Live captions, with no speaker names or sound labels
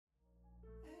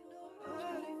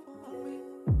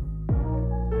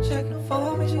checking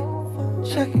for me,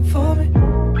 checking for me.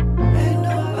 Ain't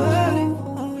nobody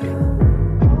on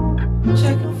you.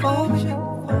 Checking for me,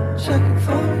 checking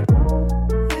for me.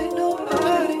 Ain't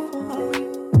nobody on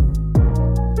you.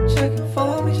 Checking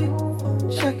for me,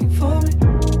 checking for me.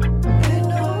 Ain't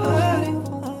nobody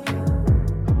on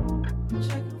you.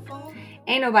 Checking for me.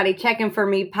 Ain't Nobody Checking for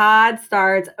Me pod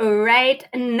starts right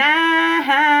now.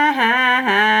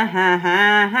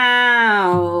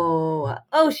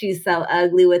 Oh, she's so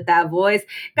ugly with that voice.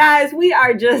 Guys, we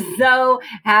are just so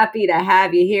happy to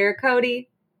have you here. Cody,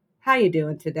 how you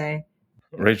doing today?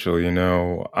 Rachel,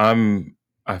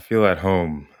 I feel at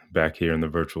home back here in the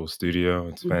virtual studio.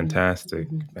 It's fantastic.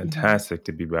 Fantastic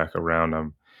to be back around.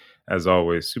 I'm, as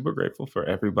always, super grateful for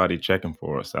everybody checking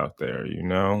for us out there,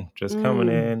 just coming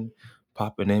in,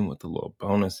 popping in with a little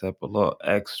bonus up, a little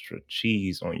extra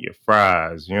cheese on your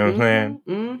fries. You know what I'm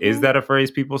saying? Is that a phrase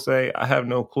people say? I have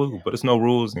no clue, but it's no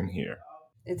rules in here.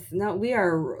 We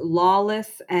are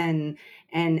lawless and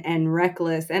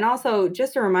reckless. And also,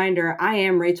 just a reminder, I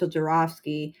am Rachel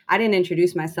Jarofsky. I didn't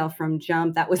introduce myself from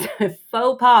jump. That was a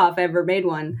faux pas if I ever made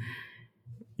one.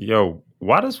 Yo,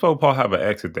 why does faux pas have an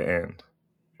X at the end?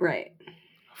 Right.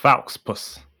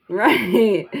 Fauxpas.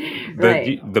 Right.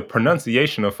 Right. The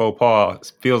pronunciation of faux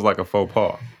pas feels like a faux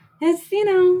pas. It's,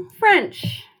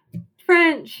 French.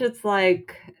 It's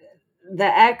like the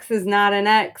X is not an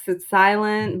X, it's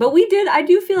silent. But I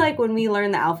do feel like when we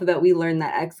learn the alphabet, we learn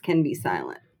that X can be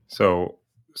silent. So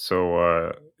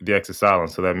the X is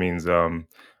silent. So that means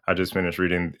I just finished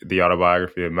reading the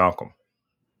autobiography of Malcolm.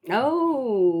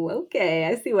 Oh, okay.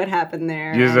 I see what happened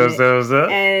there.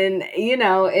 And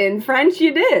in French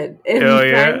you did.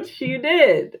 French you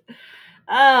did.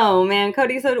 Oh man,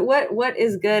 Cody. So what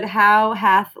is good? How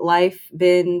hath life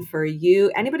been for you?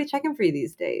 Anybody checking for you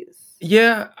these days?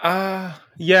 Yeah,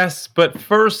 yes. But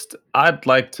first, I'd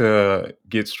like to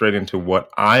get straight into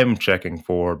what I'm checking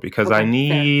for because I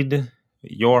need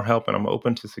your help, and I'm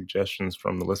open to suggestions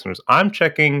from the listeners. I'm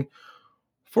checking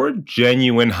for a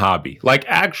genuine hobby, like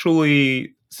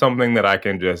actually something that I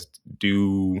can just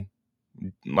do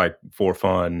like for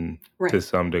fun to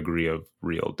some degree of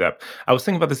real depth. I was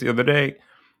thinking about this the other day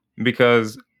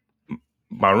because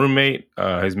my roommate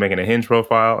is making a Hinge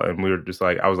profile, and we were just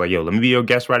like, I was like, yo, let me be your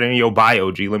guest writer in your bio,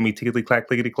 G. Let me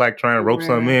clickety-clack, trying to rope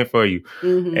something in for you.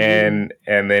 And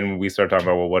then we started talking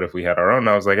about, well, what if we had our own? And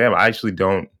I was like, yeah, I actually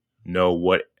don't know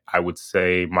what I would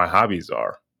say my hobbies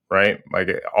are, right?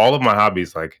 Like all of my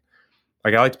hobbies, like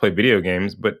I like to play video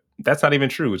games, but that's not even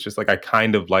true. It's just like I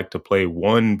kind of like to play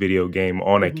one video game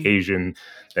on occasion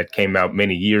that came out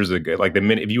many years ago. Like the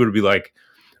minute, if you were to be like,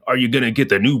 are you going to get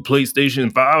the new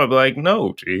PlayStation 5? I'd be like,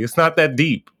 no, gee, it's not that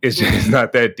deep. It's just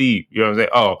not that deep. You know what I'm saying?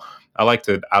 Oh, I like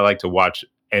to watch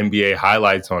NBA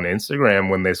highlights on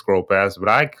Instagram when they scroll past, but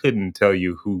I couldn't tell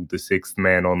you who the sixth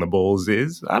man on the Bulls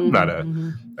is. I'm not a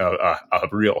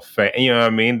real fan. You know what I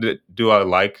mean? Do I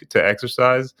like to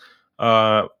exercise?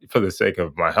 For the sake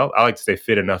of my health, I like to stay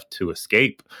fit enough to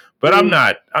escape, but I'm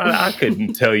not. I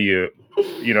couldn't tell you,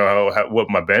 what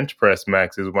my bench press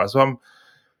max is. So I'm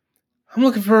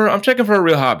checking for a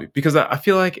real hobby because I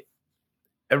feel like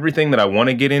everything that I want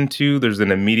to get into, there's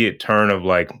an immediate turn of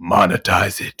like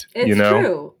monetize it. It's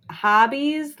true.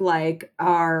 Hobbies they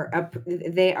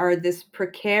are this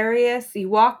precarious. You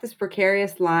walk this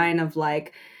precarious line of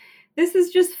like, this is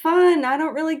just fun. I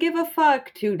don't really give a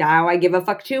fuck. To now I give a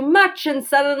fuck too much, and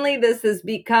suddenly this has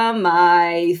become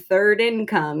my third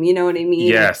income. You know what I mean?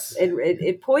 Yes.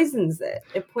 It poisons it.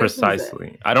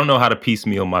 Precisely. I don't know how to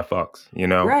piecemeal my fucks.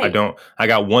 Right. I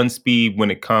got one speed when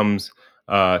it comes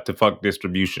to fuck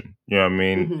distribution. You know what I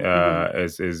mean?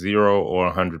 As 0 or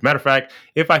 100. Matter of fact,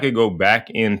 if I could go back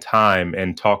in time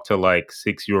and talk to like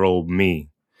 6-year-old me,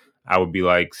 I would be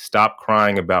like, stop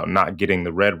crying about not getting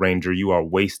the Red Ranger. You are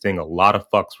wasting a lot of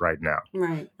fucks right now.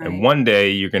 Right. And one day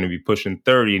you're going to be pushing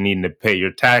 30 and needing to pay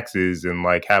your taxes and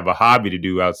like have a hobby to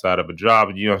do outside of a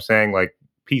job. You know what I'm saying? Like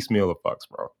piecemeal the fucks,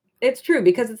 bro. It's true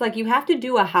because it's like you have to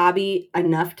do a hobby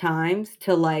enough times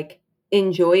to like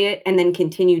enjoy it and then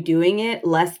continue doing it,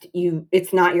 lest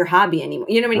it's not your hobby anymore.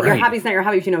 You know what I mean? Right. Your hobby's not your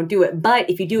hobby if you don't do it. But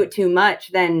if you do it too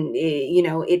much, then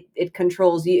it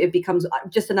controls you. It becomes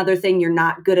just another thing you're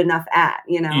not good enough at.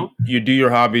 You do your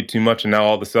hobby too much, and now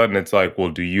all of a sudden it's like, well,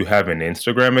 do you have an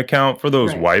Instagram account for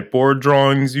those whiteboard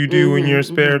drawings you do in your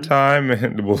spare time?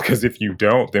 And well, because if you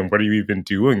don't, then what are you even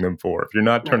doing them for? If you're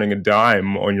not turning a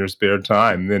dime on your spare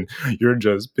time, then you're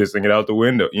just pissing it out the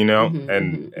window.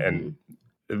 And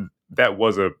that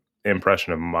was a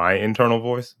impression of my internal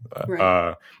voice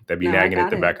that'd be nagging at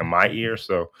the back of my ear.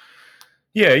 So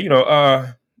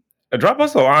yeah, Drop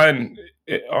us a line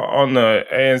on the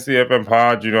ANCFM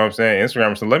pod, you know what I'm saying,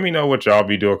 Instagram. So let me know what y'all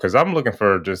be doing, because I'm looking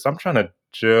for I'm trying to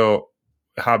chill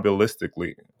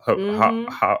hobbyistically,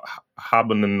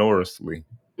 hobnorously,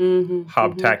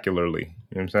 hobtacularly. You know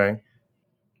what I'm saying?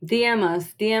 DM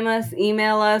us,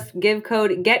 email us, get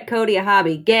Cody a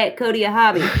hobby, get Cody a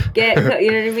hobby, you know what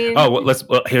I mean? Oh,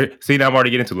 well, here, see, now I'm already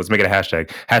getting into it. Let's make it a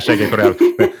hashtag. Hashtag get Cody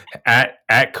hobby.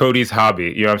 at Cody's hobby.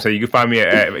 You know what I'm saying? You can find me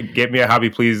at get me a hobby,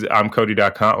 please. I'm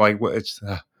Cody.com. Like, what? It's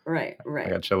right. I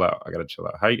gotta chill out.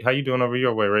 How you doing over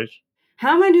your way, Rach?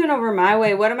 How am I doing over my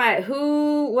way? What am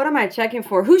I checking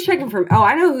for? Who's checking for me? Oh,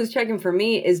 I know who's checking for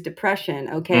me is depression.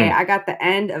 Okay. I got the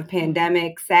end of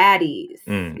pandemic saddies.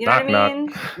 You know what I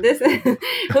mean? This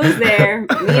who's there?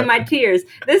 Me and my tears.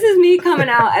 This is me coming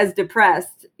out as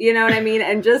depressed. You know what I mean?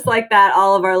 And just like that,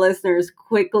 all of our listeners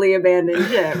quickly abandon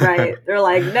shit, right? They're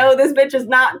like, no, this bitch is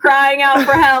not crying out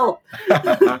for help.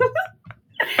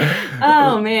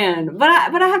 Oh man, but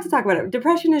I have to talk about it.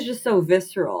 Depression is just so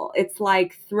visceral. It's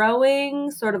like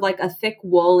throwing sort of like a thick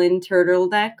woolen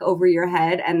turtleneck over your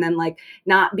head and then like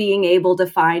not being able to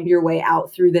find your way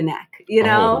out through the neck, you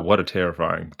know? Oh, what a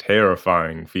terrifying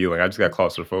feeling. I just got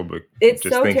claustrophobic. It's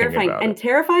so terrifying and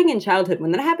terrifying in childhood.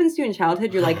 When that happens to you in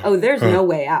childhood, you're like, oh, there's no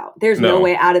way out. There's no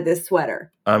way out of this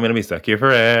sweater. I'm going to be stuck here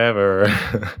forever.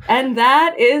 And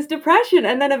that is depression.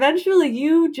 And then eventually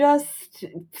you just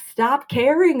stop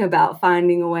caring about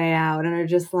finding a way out and are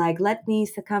just like, let me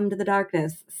succumb to the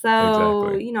darkness. So,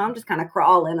 exactly. You know, I'm just kind of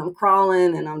crawling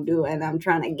and I'm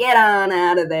trying to get on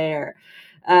out of there.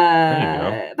 But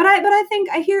I think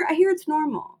I hear it's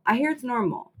normal. I hear it's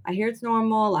normal.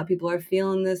 A lot of people are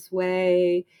feeling this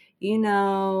way. You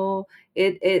know,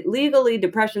 it legally,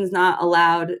 depression's not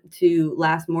allowed to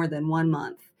last more than 1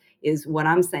 month is what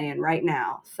I'm saying right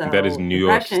now. So that is New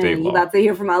York state law. You about to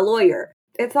hear from my lawyer.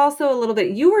 It's also a little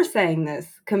bit, you were saying this,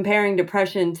 comparing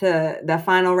depression to the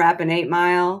final rap in 8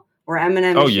 Mile where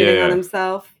Eminem is shitting on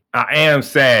himself. I am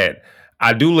sad.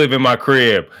 I do live in my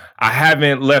crib. I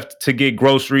haven't left to get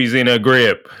groceries in a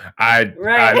grip.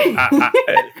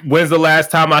 When's the last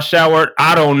time I showered?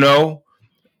 I don't know.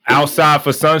 Outside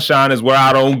for sunshine is where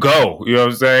I don't go. You know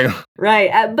what I'm saying?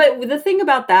 Right. But the thing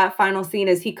about that final scene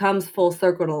is he comes full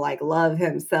circle to like love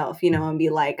himself, you know, and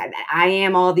be like, I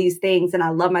am all these things and I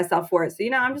love myself for it. So, you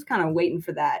know, I'm just kind of waiting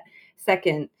for that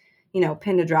second, you know,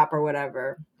 pin to drop or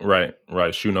whatever. Right.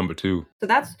 Shoe number 2. So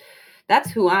that's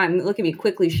who I'm. Look at me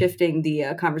quickly shifting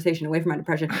the conversation away from my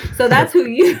depression. So that's who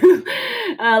you,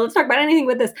 let's talk about anything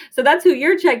with this. So that's who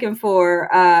you're checking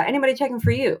for. Anybody checking for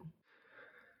you?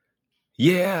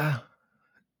 Yeah.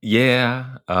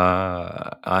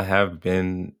 I have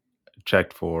been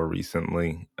checked for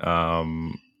recently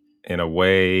in a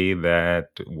way that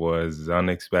was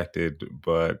unexpected,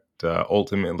 but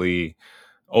ultimately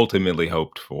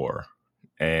hoped for.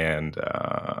 And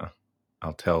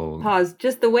I'll tell... Pause.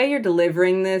 Just the way you're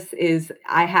delivering this is,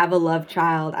 I have a love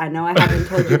child. I know I haven't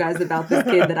told you guys about this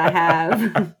kid that I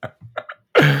have.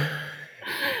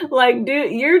 Like,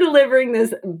 dude, you're delivering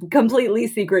this completely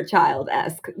Secret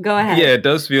Child-esque. Go ahead. Yeah, it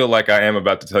does feel like I am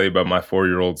about to tell you about my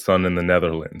 4-year-old son in the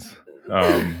Netherlands.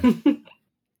 Oh,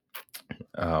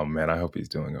 man, I hope he's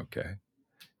doing okay.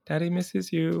 Daddy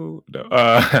misses you. No,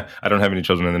 I don't have any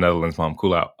children in the Netherlands, Mom.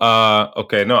 Cool out.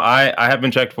 Okay, no, I have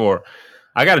been checked for.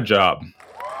 I got a job,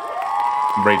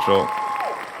 Rachel.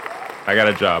 I got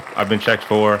a job. I've been checked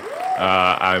for.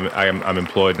 I'm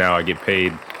employed now. I get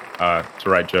paid to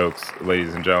write jokes,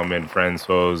 ladies and gentlemen, friends,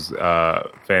 foes,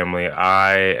 family.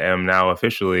 I am now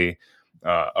officially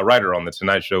a writer on The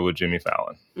Tonight Show with Jimmy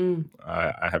Fallon.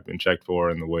 I have been checked for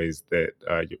in the ways that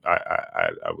I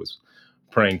was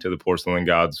praying to the porcelain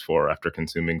gods for after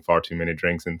consuming far too many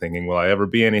drinks and thinking, will I ever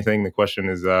be anything? The question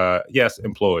is, yes,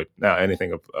 employed. Now,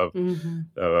 anything of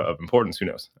importance, who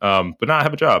knows? But now I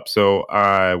have a job, so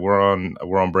we're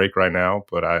on break right now.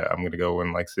 But I'm going to go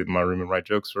and like sit in my room and write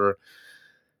jokes for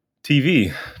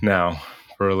TV now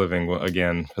for a living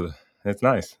again. It's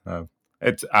nice.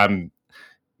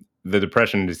 The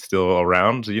depression is still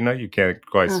around. You know, you can't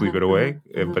quite sleep it away,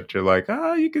 but you're like,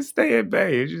 you can stay at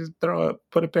bay. You just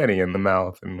put a penny in the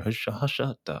mouth and hush.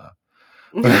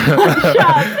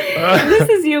 This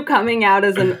is you coming out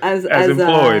as employed. As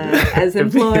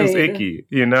employed. It feels icky,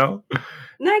 you know.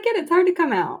 No, I get it. It's hard to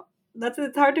come out.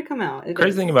 It's hard to come out.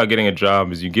 Crazy thing about getting a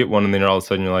job is you get one and then all of a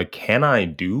sudden you're like, can I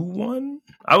do one?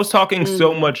 I was talking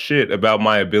so much shit about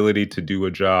my ability to do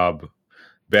a job,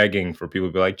 begging for people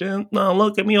to be like, no,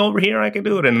 look at me over here, I can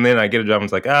do it. And then I get a job and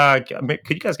it's like, could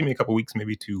you guys give me a couple weeks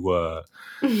maybe to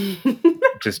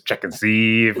just check and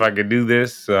see if I could do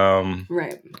this?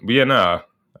 Right. But yeah, no,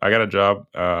 I got a job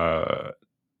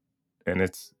and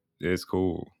it's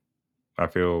cool. I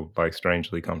feel like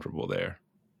strangely comfortable there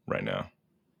right now.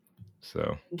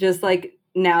 So just like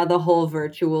now the whole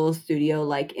virtual studio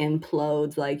like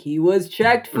implodes, like he was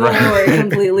checked for, Right. it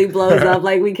completely blows up,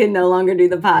 like we can no longer do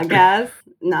the podcast.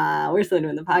 Nah, we're still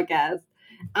doing the podcast.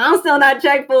 I'm still not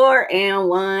checked for, and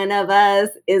one of us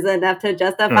is enough to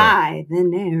justify the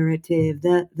narrative,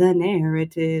 the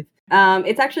narrative.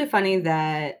 It's actually funny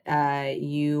that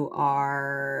you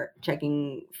are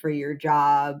checking for your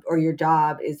job, or your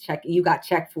job is you got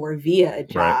checked for via a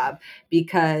job,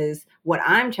 because what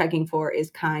I'm checking for is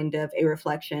kind of a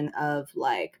reflection of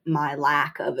like my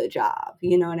lack of a job.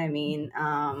 You know what I mean?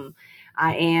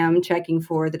 I am checking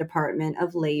for the Department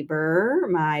of Labor.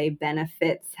 My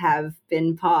benefits have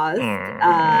been paused.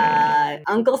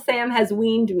 Uncle Sam has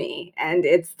weaned me, and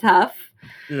it's tough.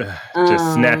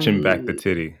 Just snatching back the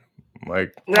titty.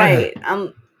 Like, right.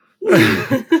 I'm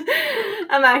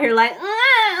out here like,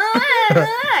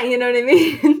 you know what I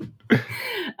mean?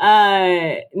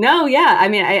 No, yeah. I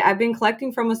mean, I've been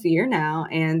collecting for almost a year now,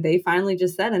 and they finally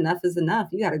just said enough is enough.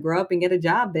 You got to grow up and get a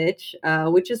job, bitch.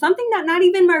 Which is something that not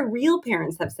even my real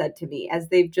parents have said to me, as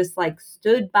they've just like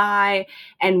stood by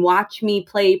and watched me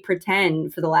play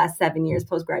pretend for the last 7 years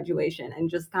post-graduation, and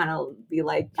just kind of be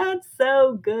like, that's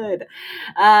so good.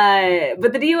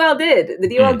 But the DOL did.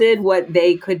 The DOL did what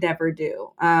they could never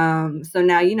do. So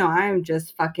now, you know, I'm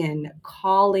just fucking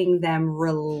calling them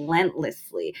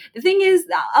relentlessly. The thing is,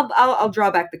 I'll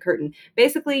draw back the curtain.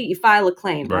 Basically, you file a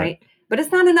claim, right? But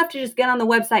it's not enough to just get on the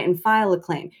website and file a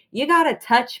claim. You got to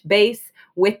touch base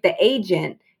with the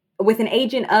agent, with an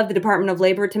agent of the Department of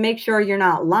Labor, to make sure you're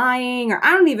not lying, or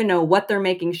I don't even know what they're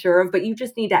making sure of, but you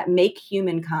just need to make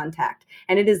human contact.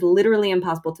 And it is literally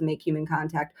impossible to make human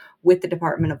contact with the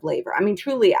Department of Labor. I mean,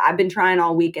 truly, I've been trying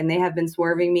all week, and they have been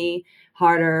swerving me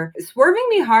harder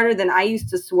than I used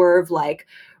to swerve like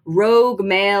rogue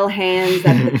male hands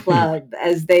at the club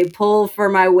as they pull for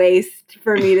my waist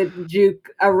for me to juke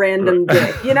a random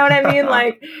dick. You know what I mean?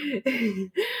 Like,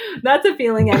 that's a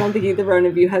feeling I don't think either one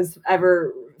of you has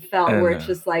ever felt, where it's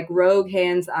just like rogue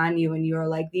hands on you, and you're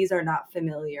like, these are not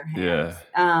familiar hands.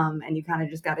 And you kind of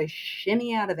just got to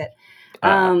shimmy out of it.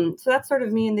 So that's sort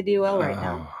of me in the DOL right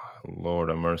now. Lord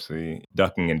of mercy,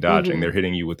 ducking and dodging. They're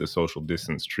hitting you with the social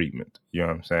distance treatment. You know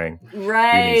what I'm saying?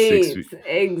 Right.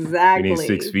 Exactly. We need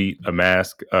 6 feet, a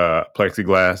mask,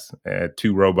 plexiglass,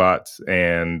 2 robots,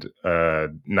 and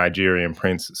Nigerian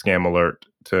Prince scam alert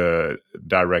to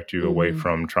direct you away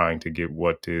from trying to get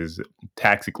what is,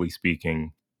 tactically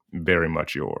speaking, very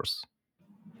much yours.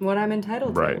 What I'm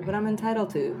entitled to. What I'm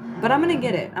entitled to. But I'm going to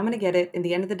get it. I'm going to get it. In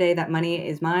the end of the day, that money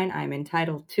is mine. I'm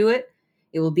entitled to it.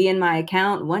 It will be in my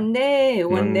account one day.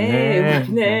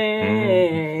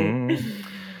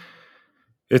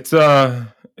 It's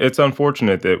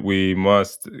unfortunate that we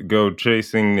must go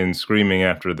chasing and screaming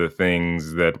after the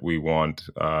things that we want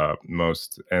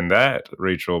most. And that,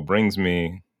 Rachel, brings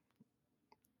me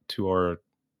to our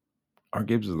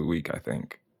Gibbs of the Week, I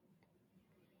think.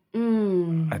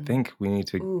 I think we need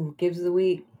to... Ooh, Gibbs of the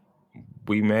Week.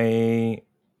 We may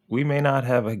not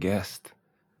have a guest,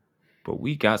 but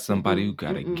we got somebody who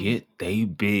got to get they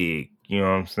big. You know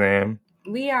what I'm saying?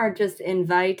 We are just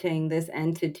inviting this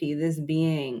entity, this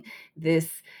being,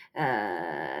 this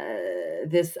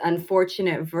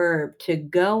unfortunate verb to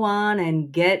go on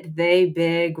and get they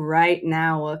big right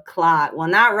now o'clock. Well,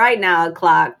 not right now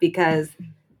o'clock, because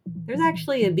there's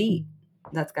actually a beat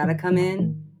that's got to come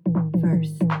in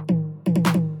first.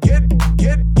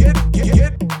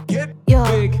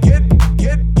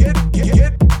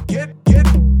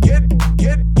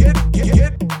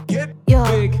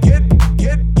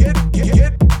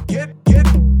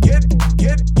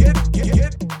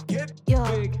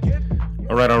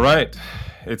 All right.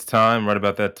 It's time, right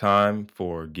about that time,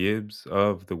 for Gibbs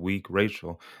of the Week.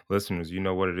 Rachel, listeners, you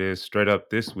know what it is. Straight up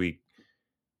this week,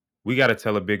 we got to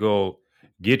tell a big old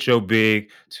get your big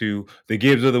to the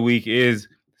Gibbs of the Week is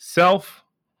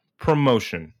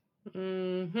self-promotion.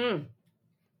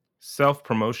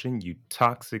 Self-promotion, you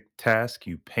toxic task,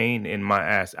 you pain in my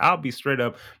ass. I'll be straight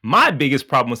up. My biggest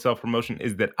problem with self-promotion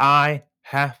is that I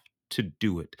have to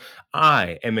do it.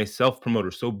 I am a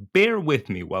self-promoter, so bear with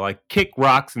me while I kick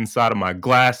rocks inside of my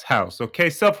glass house, okay?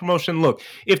 Self-promotion, look,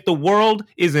 if the world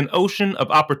is an ocean of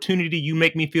opportunity, you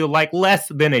make me feel like less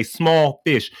than a small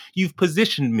fish. You've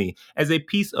positioned me as a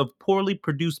piece of poorly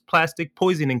produced plastic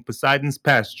poisoning Poseidon's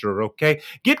pasture, okay?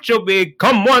 Get your big,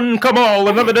 come one, come all,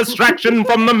 another distraction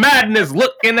from the madness,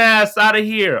 looking ass out of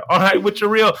here, all right, with your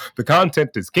real, the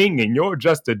content is king and you're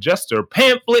just a jester,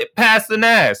 pamphlet passing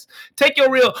ass. Take your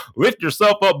real, lift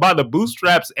yourself up by the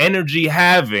bootstraps energy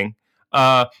having.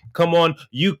 Come on,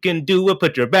 you can do it.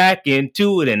 Put your back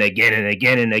into it, and again and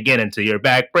again and again until your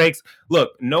back breaks.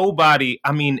 Look, nobody,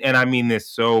 I mean, and I mean this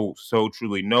so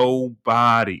truly,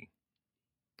 nobody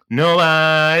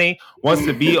wants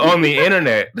to be on the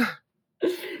internet.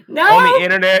 No. On the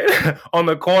internet, on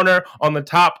the corner, on the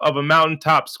top of a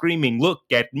mountaintop, screaming, look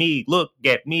at me, look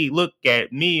at me, look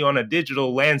at me, on a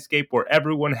digital landscape where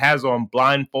everyone has on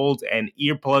blindfolds and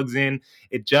earplugs in.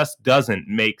 It just doesn't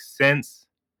make sense.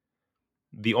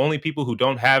 The only people who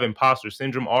don't have imposter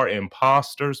syndrome are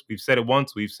imposters. We've said it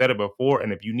once, we've said it before,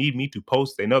 and if you need me to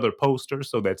post another poster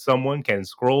so that someone can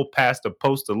scroll past a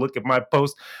post to look at my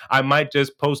post, I might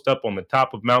just post up on the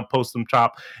top of Mount Postum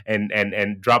Top and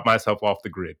drop myself off the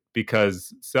grid,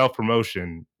 because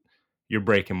self-promotion, you're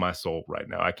breaking my soul right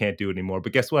now. I can't do it anymore.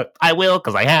 But guess what? I will,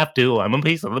 because I have to. I'm a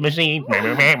piece of the machine.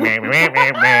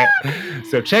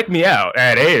 So check me out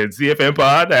at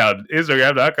ANCFMPod on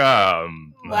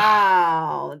Instagram.com.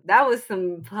 Wow. That was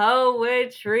some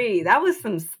poetry. That was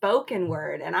some spoken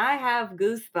word. And I have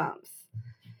goosebumps.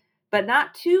 But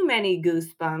not too many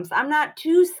goosebumps. I'm not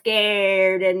too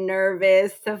scared and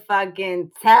nervous to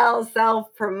fucking tell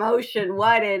self-promotion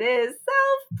what it is.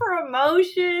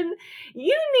 Self-promotion?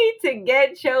 You need to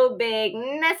get your big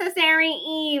necessary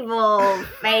evil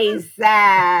face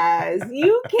ass.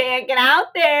 You can't get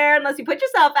out there unless you put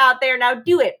yourself out there. Now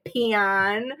do it,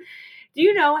 peon. Do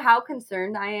you know how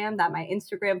concerned I am that my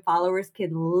Instagram followers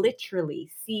can literally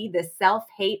see the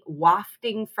self-hate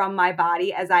wafting from my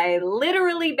body as I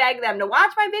literally beg them to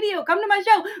watch my video, come to my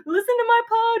show, listen to my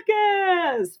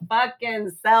podcast?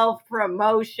 Fucking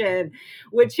self-promotion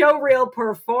with your real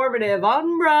performative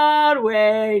on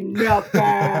Broadway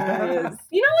knuckers.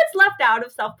 You know what's left out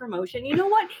of self-promotion? You know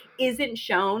what isn't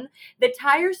shown? The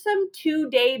tiresome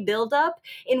 2-day buildup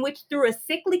in which, through a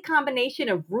sickly combination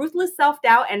of ruthless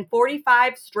self-doubt and 45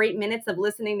 straight minutes of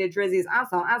listening to Drizzy's I'm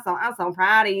so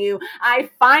proud of you,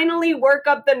 I finally work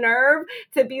up the nerve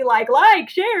to be like,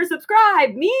 share,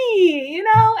 subscribe, me, you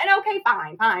know? And okay,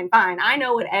 fine. I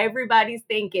know what everybody's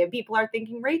thinking. People are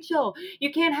thinking, Rachel,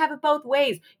 you can't have it both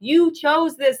ways. You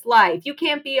chose this life. You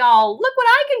can't be all, look what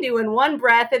I can do in one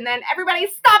breath, and then everybody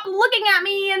stop looking at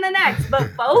me in the next.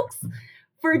 But folks,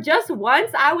 for just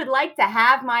once, I would like to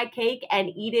have my cake and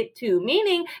eat it too.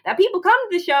 Meaning that people come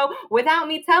to the show without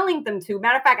me telling them to.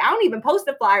 Matter of fact, I don't even post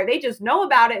a flyer. They just know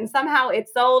about it, and somehow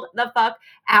it's sold the fuck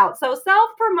out. So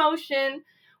self-promotion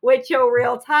with your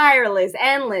real tireless,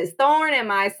 endless thorn in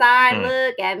my side.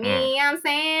 Look at me, I'm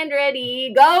Sandra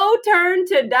D. Go turn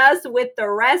to dust with the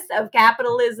rest of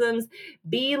capitalism's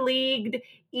beleaguered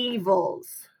evils.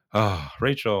 Oh,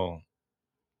 Rachel.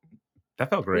 That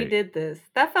felt great. We did this.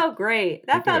 That felt great.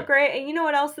 That felt great. And you know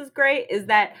what else is great? Is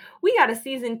that we got a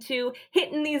season 2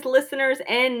 hitting these listeners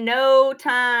in no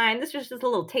time. This was just a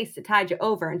little taste to tide you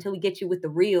over until we get you with the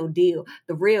real deal,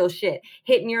 the real shit,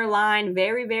 hitting your line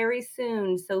very, very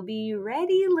soon. So be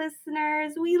ready,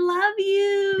 listeners. We love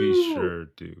you. We sure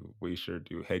do. We sure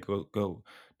do. Hey, go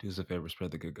do us a favor,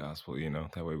 spread the good gospel, you know?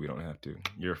 That way we don't have to.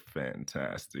 You're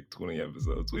fantastic. 20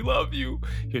 episodes. We love you.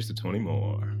 Here's to 20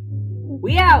 more.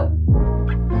 We out.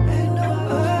 Ain't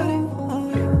nobody